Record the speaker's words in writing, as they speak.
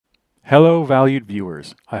Hello, valued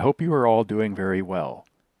viewers. I hope you are all doing very well.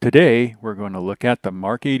 Today, we're going to look at the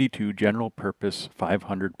Mark 82 General Purpose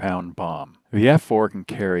 500-pound bomb. The F-4 can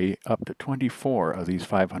carry up to 24 of these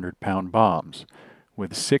 500-pound bombs,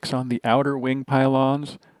 with 6 on the outer wing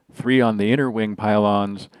pylons, 3 on the inner wing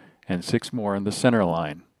pylons, and 6 more in the center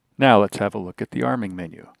line. Now let's have a look at the arming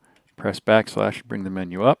menu. Press backslash to bring the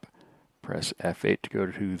menu up, press F8 to go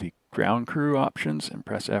to the ground crew options, and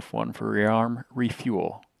press F1 for rearm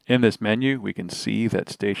refuel. In this menu, we can see that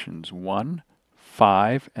stations 1,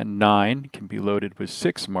 5, and 9 can be loaded with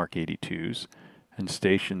 6 Mark 82s, and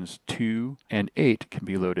stations 2 and 8 can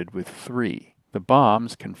be loaded with 3. The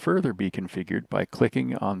bombs can further be configured by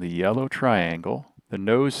clicking on the yellow triangle. The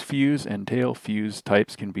nose fuse and tail fuse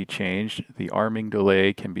types can be changed. The arming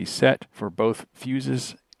delay can be set for both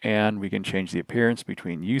fuses, and we can change the appearance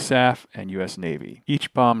between USAF and US Navy.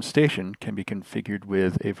 Each bomb station can be configured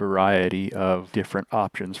with a variety of different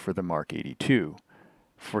options for the Mark 82.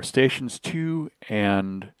 For stations 2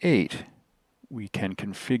 and 8, we can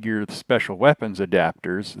configure the special weapons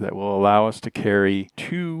adapters that will allow us to carry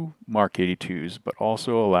 2 Mark 82s, but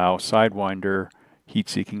also allow Sidewinder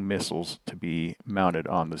heat-seeking missiles to be mounted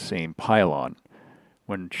on the same pylon.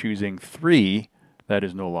 When choosing 3, that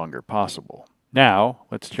is no longer possible. Now,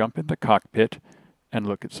 let's jump in the cockpit and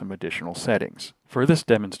look at some additional settings. For this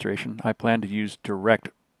demonstration, I plan to use direct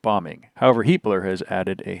bombing. However, Heapler has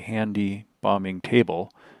added a handy bombing table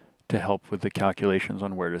to help with the calculations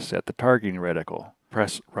on where to set the targeting reticle.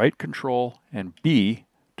 Press right control and B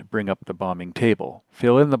to bring up the bombing table.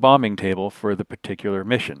 Fill in the bombing table for the particular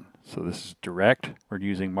mission. So this is direct. We're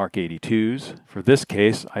using Mark 82s. For this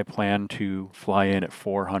case, I plan to fly in at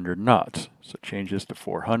 400 knots. So change this to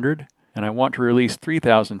 400. And I want to release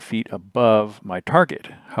 3,000 feet above my target.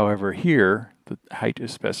 However, here, the height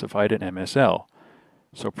is specified in MSL.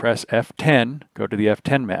 So press F10, go to the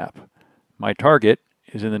F10 map. My target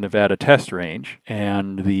is in the Nevada test range,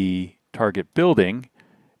 and the target building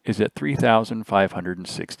is at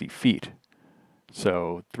 3,560 feet.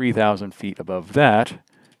 So 3,000 feet above that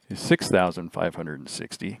is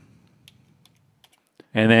 6,560.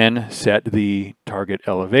 And then set the target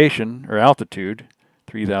elevation, or altitude,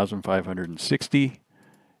 3,560,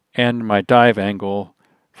 and my dive angle,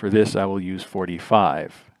 for this I will use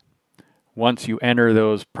 45. Once you enter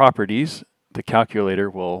those properties, the calculator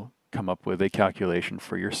will come up with a calculation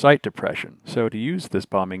for your sight depression. So to use this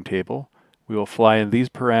bombing table, we will fly in these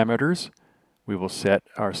parameters. We will set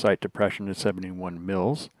our sight depression to 71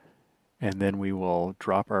 mils, and then we will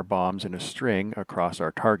drop our bombs in a string across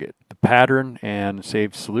our target. The pattern and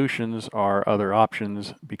saved solutions are other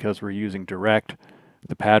options. Because we're using direct,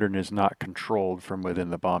 the pattern is not controlled from within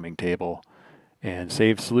the bombing table, and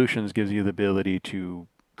Save Solutions gives you the ability to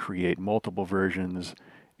create multiple versions,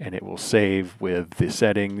 and it will save with the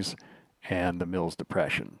settings and the mils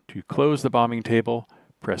depression. To close the bombing table,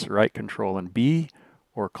 press right control and B,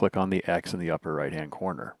 or click on the X in the upper right hand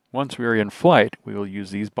corner. Once we are in flight, we will use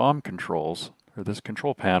these bomb controls, or this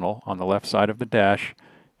control panel on the left side of the dash,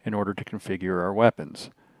 in order to configure our weapons.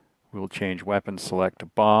 We will change weapon select to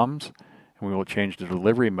bombs, and we will change the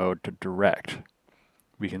delivery mode to direct.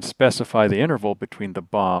 We can specify the interval between the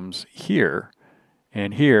bombs here,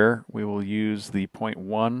 and here we will use the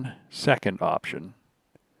 0.1 second option.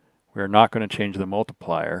 We are not going to change the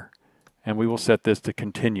multiplier, and we will set this to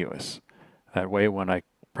continuous. That way, when I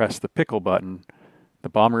press the pickle button, the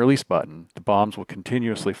bomb release button, the bombs will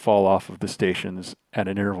continuously fall off of the stations at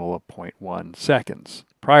an interval of 0.1 seconds.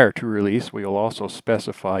 Prior to release, we will also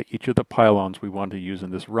specify each of the pylons we want to use in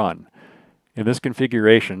this run. In this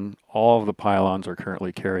configuration, all of the pylons are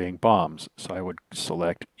currently carrying bombs, so I would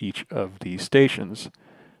select each of these stations,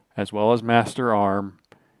 as well as master arm,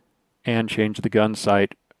 and change the gun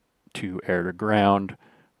sight to air to ground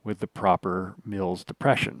with the proper mils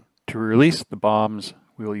depression. To release the bombs,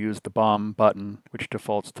 we will use the bomb button, which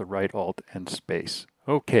defaults to right alt and space.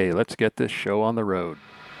 Okay, let's get this show on the road.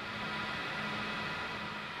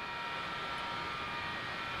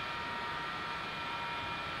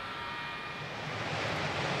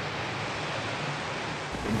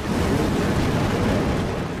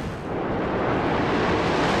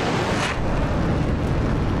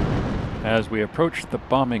 As we approach the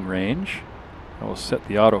bombing range, I will set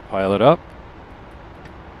the autopilot up,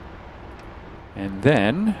 and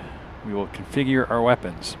then we will configure our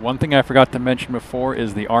weapons. One thing I forgot to mention before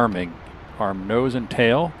is the arming. Arm nose and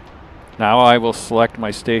tail. Now I will select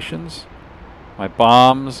my stations. My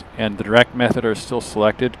bombs and the direct method are still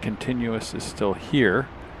selected. Continuous is still here.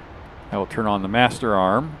 I will turn on the master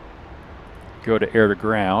arm, go to air to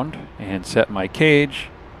ground, and set my cage,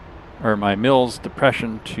 or my mils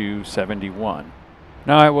depression, to 71.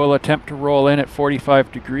 Now I will attempt to roll in at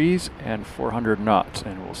 45 degrees and 400 knots,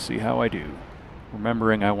 and we'll see how I do.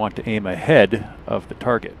 Remembering I want to aim ahead of the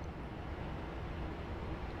target.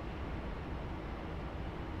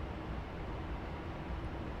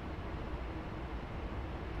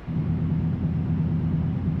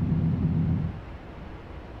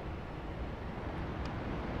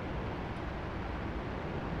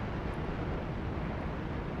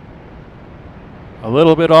 A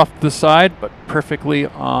little bit off the side, but perfectly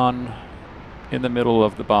on in the middle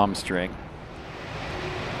of the bomb string.